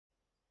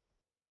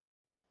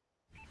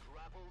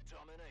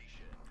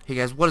Hey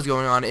guys, what is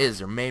going on? It is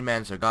your main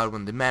man, Sir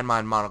Godwin, the Man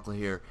Mind Monocle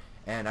here,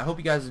 and I hope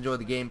you guys enjoy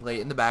the gameplay.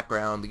 In the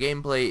background, the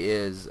gameplay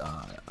is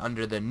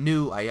under the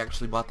new, I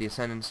actually bought the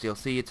Ascendance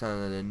DLC, it's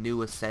under the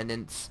new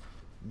Ascendance,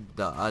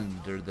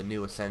 under the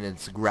new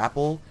Ascendance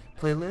Grapple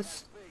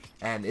playlist,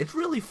 and it's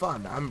really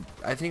fun.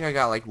 I think I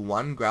got like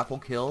one grapple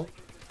kill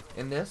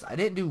in this. I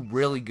didn't do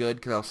really good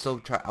because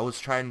I was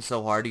trying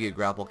so hard to get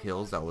grapple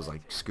kills that I was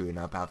like screwing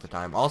up half the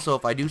time. Also,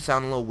 if I do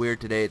sound a little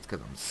weird today, it's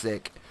because I'm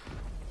sick.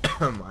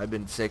 I've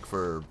been sick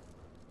for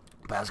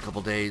the past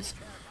couple days,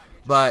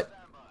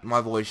 but my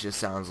voice just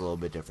sounds a little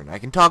bit different. I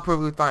can talk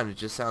perfectly fine, it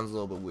just sounds a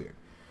little bit weird.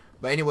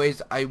 But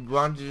anyways, I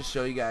wanted to just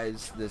show you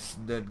guys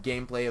the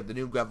gameplay of the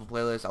new Grapple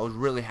playlist. I was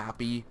really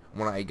happy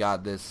when I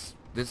got this.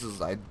 This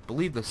is, I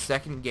believe, the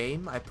second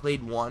game. I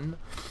played one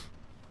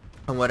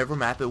on whatever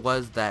map it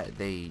was that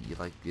they,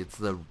 like,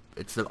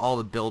 it's all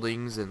the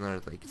buildings and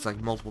it's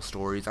like multiple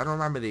stories. I don't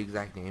remember the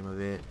exact name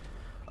of it.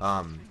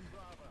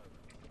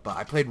 But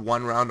I played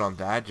one round on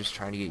that, just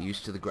trying to get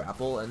used to the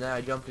grapple, and then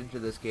I jumped into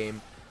this game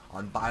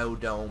on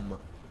Biodome.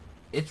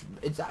 It's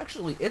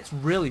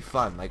really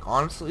fun. Like,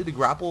 honestly, the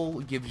grapple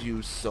gives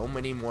you so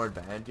many more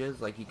advantages.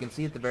 Like, you can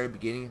see at the very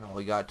beginning how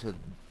I got to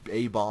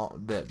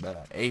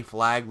A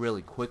flag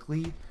really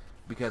quickly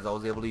because I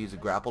was able to use a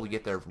grapple to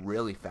get there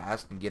really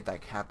fast and get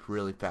that capped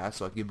really fast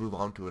so I could move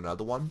on to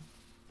another one.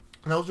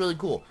 And that was really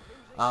cool.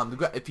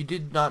 If you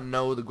did not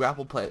know, the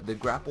grapple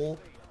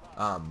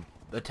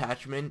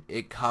attachment,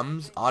 it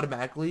comes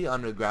automatically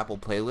under the Grapple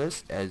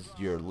playlist as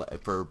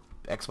for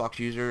Xbox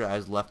user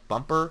as left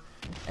bumper,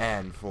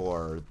 and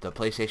for the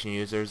PlayStation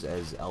users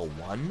as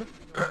L1.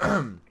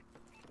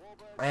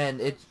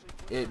 And it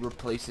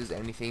replaces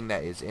anything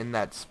that is in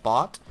that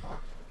spot.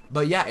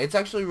 But yeah, it's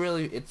actually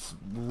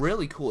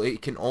really cool.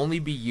 It can only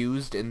be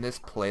used in this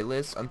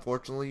playlist,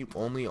 unfortunately,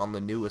 only on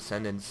the new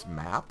Ascendance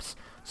maps.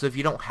 So if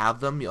you don't have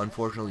them,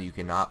 unfortunately, you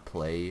cannot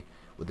play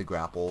with the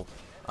Grapple.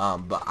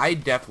 But I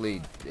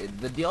definitely,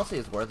 the DLC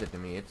is worth it to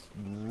me. It's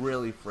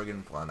really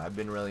friggin' fun. I've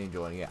been really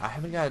enjoying it. I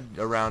haven't got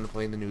around to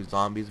playing the new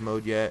Zombies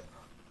mode yet.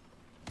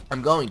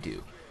 I'm going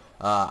to.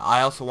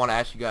 I also want to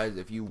ask you guys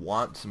if you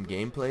want some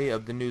gameplay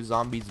of the new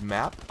Zombies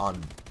map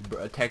on,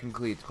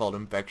 technically it's called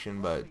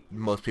Infection, but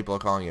most people are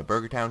calling it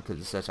Burger Town because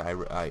it's such an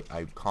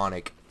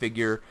iconic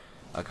figure,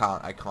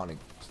 iconic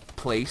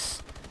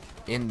place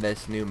in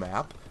this new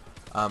map.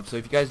 So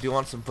if you guys do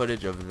want some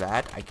footage of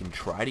that, I can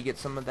try to get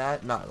some of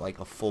that. Not like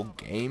a full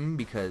game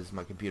because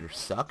my computer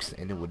sucks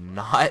and it would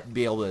not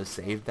be able to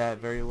save that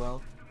very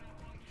well.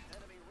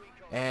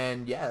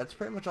 And yeah, that's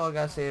pretty much all I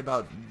gotta say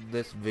about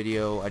this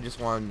video. I just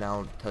want to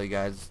now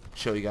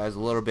show you guys a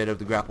little bit of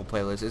the Grapple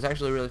playlist. It's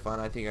actually really fun.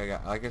 I think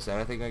like I said,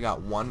 I think I got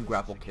one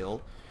grapple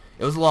kill.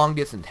 It was a long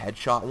distance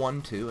headshot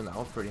one too, and I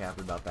was pretty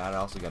happy about that. I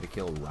also got a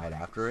kill right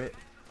after it.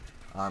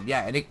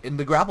 Yeah, and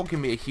the grapple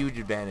can be a huge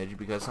advantage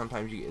because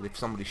sometimes if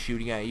somebody's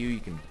shooting at you,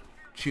 you can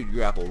shoot your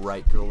grapple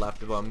right to the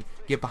left of them,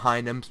 get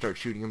behind them, start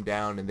shooting them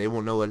down, and they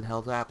won't know what the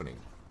hell's happening.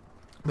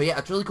 But yeah,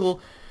 it's really cool.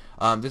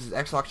 This is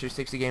Xbox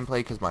 360 gameplay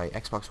because my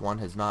Xbox One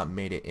has not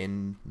made it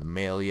in the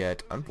mail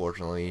yet,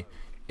 unfortunately.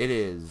 It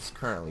is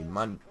currently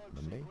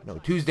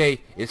Tuesday.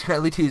 It's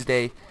currently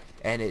Tuesday,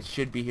 and it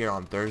should be here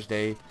on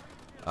Thursday.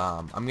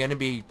 I'm going to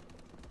be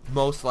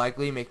most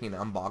likely making an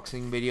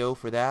unboxing video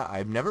for that.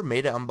 I've never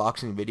made an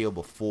unboxing video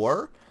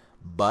before,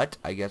 but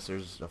I guess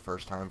there's a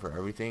first time for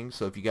everything.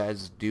 So if you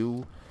guys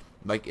do,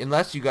 like,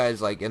 unless you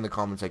guys like in the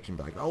comment section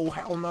be like, oh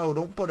hell no,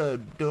 don't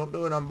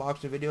do an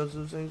unboxing video,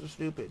 those things are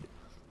stupid.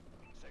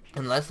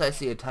 Unless I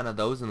see a ton of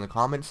those in the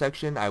comment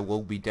section, I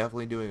will be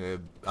definitely doing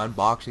an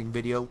unboxing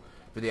video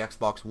for the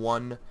Xbox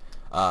One.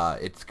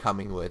 It's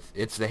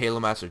the Halo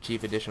Master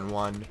Chief Edition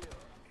one,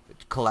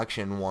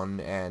 collection one,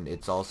 and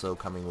it's also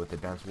coming with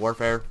Advanced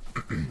Warfare.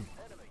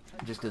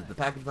 Just because the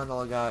package bundle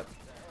I got.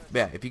 But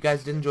yeah, if you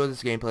guys did enjoy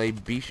this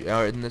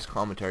gameplay, in this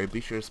commentary, be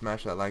sure to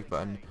smash that like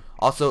button.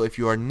 Also, if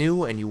you are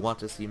new and you want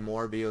to see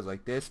more videos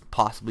like this,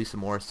 possibly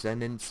some more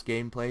Ascendance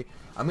gameplay,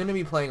 I'm going to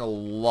be playing a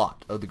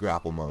lot of the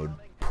Grapple mode.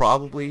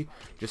 Probably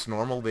just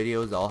normal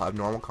videos I'll have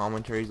normal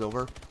commentaries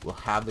over will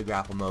have the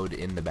Grapple mode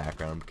in the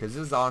background because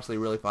this is honestly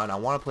really fun. I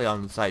want to play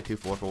on the Site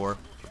 244.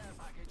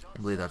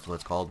 I believe that's what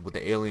it's called, with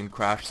the alien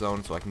crash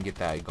zone, so I can get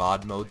that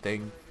God mode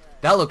thing.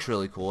 That looks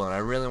really cool, and I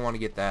really want to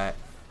get that.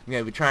 I'm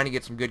going to be trying to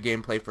get some good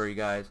gameplay for you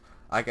guys.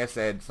 Like I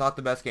said, it's not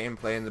the best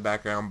gameplay in the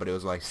background, but it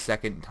was my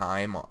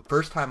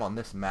first time on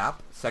this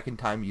map, second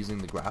time using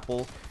the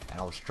Grapple,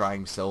 and I was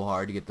trying so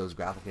hard to get those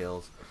grapple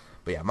kills.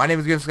 But yeah, my name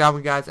is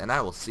Godwin, guys, and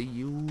I will see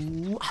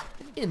you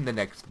in the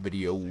next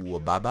video.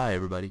 Bye-bye,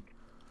 everybody.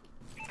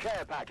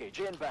 Care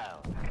package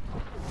inbound.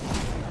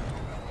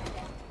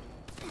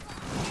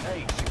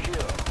 Hey, secure.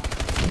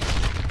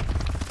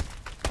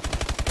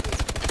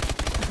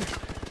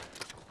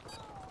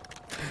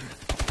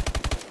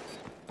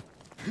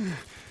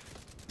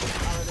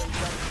 Paladin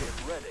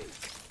gunship ready.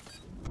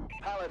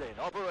 Paladin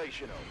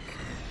operational.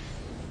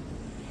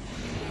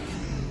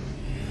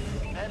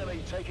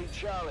 Enemy taking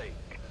Charlie.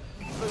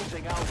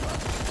 Losing Alpha.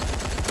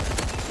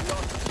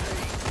 Lost C.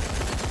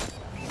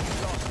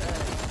 Lost A.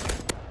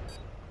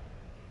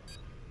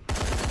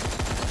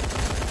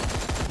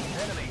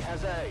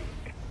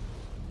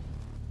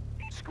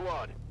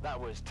 That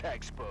was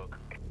textbook.